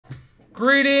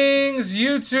Greetings,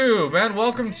 YouTube, and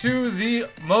welcome to the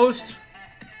most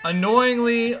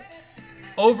annoyingly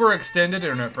overextended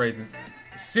internet phrases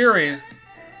series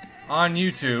on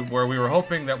YouTube, where we were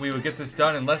hoping that we would get this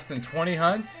done in less than 20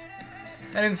 hunts,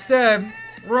 and instead,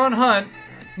 we're on hunt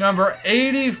number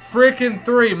 80 freaking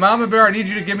 3. Mama Bear, I need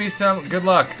you to give me some good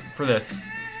luck for this.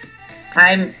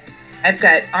 I've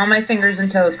got all my fingers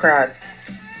and toes crossed.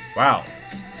 Wow.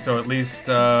 So at least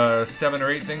 7 or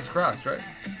 8 things crossed, right?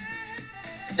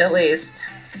 At least.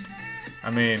 I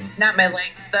mean... Not my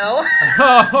legs, though.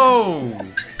 Oh!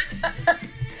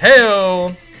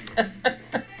 Hey-o!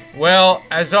 Well,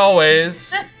 as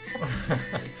always,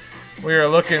 we are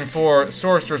looking for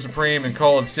Sorcerer Supreme and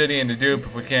Coal Obsidian to dupe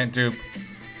if we can't dupe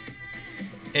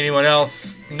anyone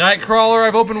else. Nightcrawler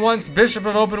I've opened once, Bishop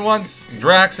I've opened once,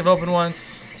 Drax I've opened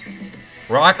once,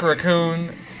 Rock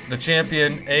Raccoon, the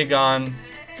Champion, Aegon,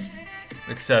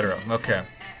 etc. Okay.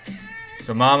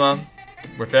 So Mama,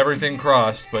 with everything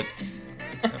crossed, but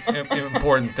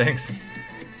important things.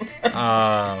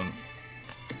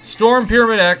 Storm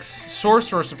Pyramid X,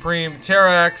 Sorcerer Supreme,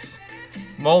 Terrax,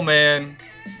 Mole Man,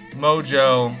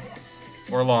 Mojo,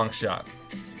 or Longshot.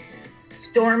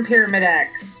 Storm Pyramid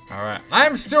X. Alright.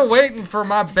 I'm still waiting for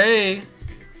my bae,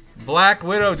 Black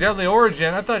Widow Deadly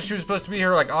Origin. I thought she was supposed to be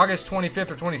here like August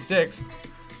 25th or 26th.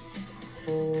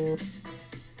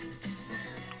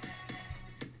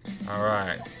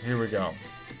 Alright, here we go.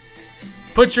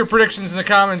 Put your predictions in the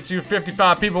comments, you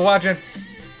 55 people watching.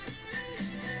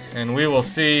 And we will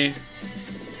see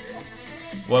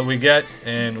what we get.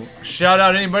 And shout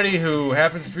out anybody who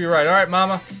happens to be right. Alright,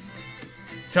 Mama.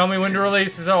 Tell me when to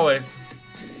release, as always.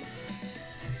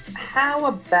 How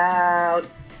about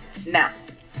now?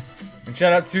 And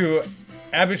shout out to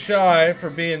Abishai for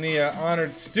being the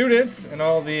honored student and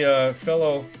all the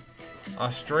fellow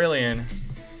Australian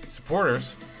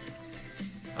supporters.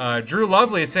 Drew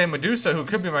Lovely is saying Medusa, who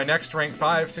could be my next rank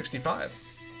 565.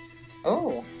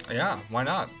 Oh. Yeah, why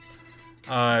not?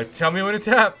 Tell me when to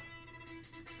tap.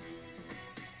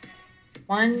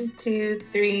 1, 2,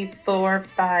 3, 4,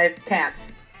 5, tap.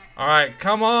 Alright,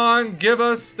 come on, give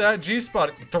us that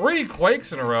G-spot. 3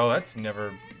 quakes in a row. That's never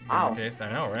been the case,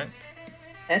 I know, right?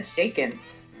 That's shaking.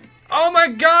 Oh my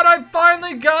god, I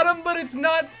finally got him, but it's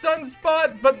not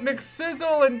Sunspot, but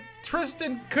McSizzle and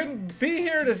Tristan couldn't be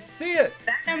here to see it.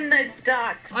 Venom the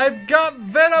Duck. I've got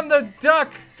Venom the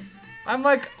Duck. I'm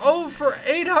like 0 for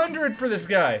 800 for this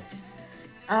guy.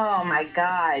 Oh my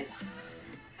god.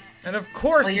 And of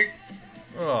course,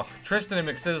 Well, Tristan and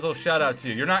McSizzle, shout out to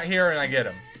you. You're not here and I get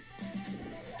him.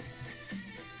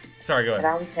 Sorry, go ahead. It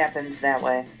always happens that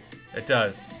way. It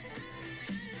does.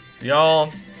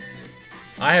 Y'all,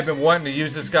 I have been wanting to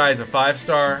use this guy as a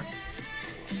 5-star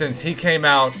since he came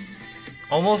out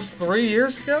almost 3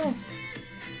 years ago.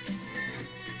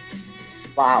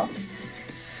 Wow.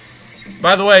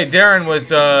 By the way, Darren was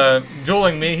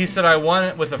dueling me. He said I won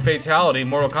it with a fatality,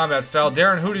 Mortal Kombat style.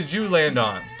 Darren, who did you land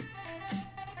on?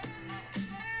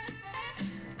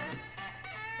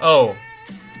 Oh,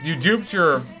 you duped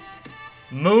your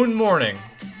Moon Morning.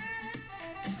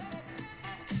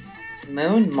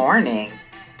 Moon Morning.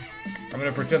 I'm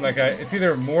gonna pretend like it's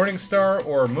either Morning Star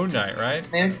or Moon Knight, right?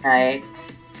 Moon Knight.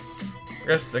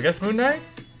 I guess Moon Knight?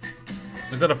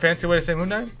 Is that a fancy way to say Moon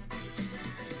Knight?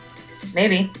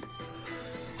 Maybe.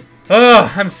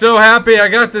 Oh, I'm so happy I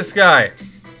got this guy.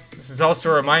 This is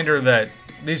also a reminder that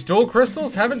these dual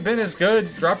crystals haven't been as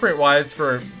good drop rate wise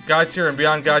for God Tier and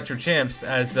Beyond God Tier champs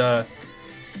as the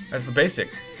basic.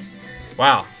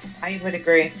 Wow. I would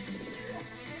agree.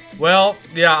 Well,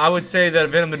 yeah, I would say that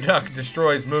Venom the Duck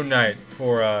destroys Moon Knight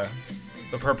for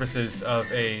the purposes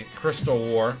of a crystal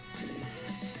war.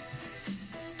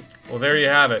 Well, there you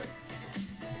have it.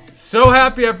 So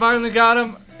happy I finally got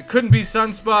him. It couldn't be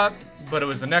Sunspot, but it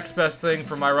was the next best thing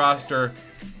for my roster,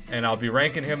 and I'll be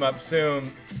ranking him up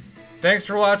soon. Thanks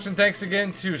for watching. Thanks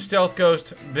again to Stealth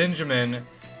Ghost, Benjamin,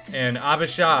 and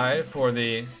Abishai for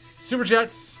the Super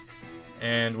Chats.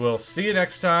 And we'll see you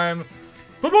next time.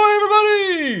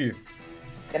 Bye-bye, everybody!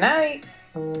 Good night.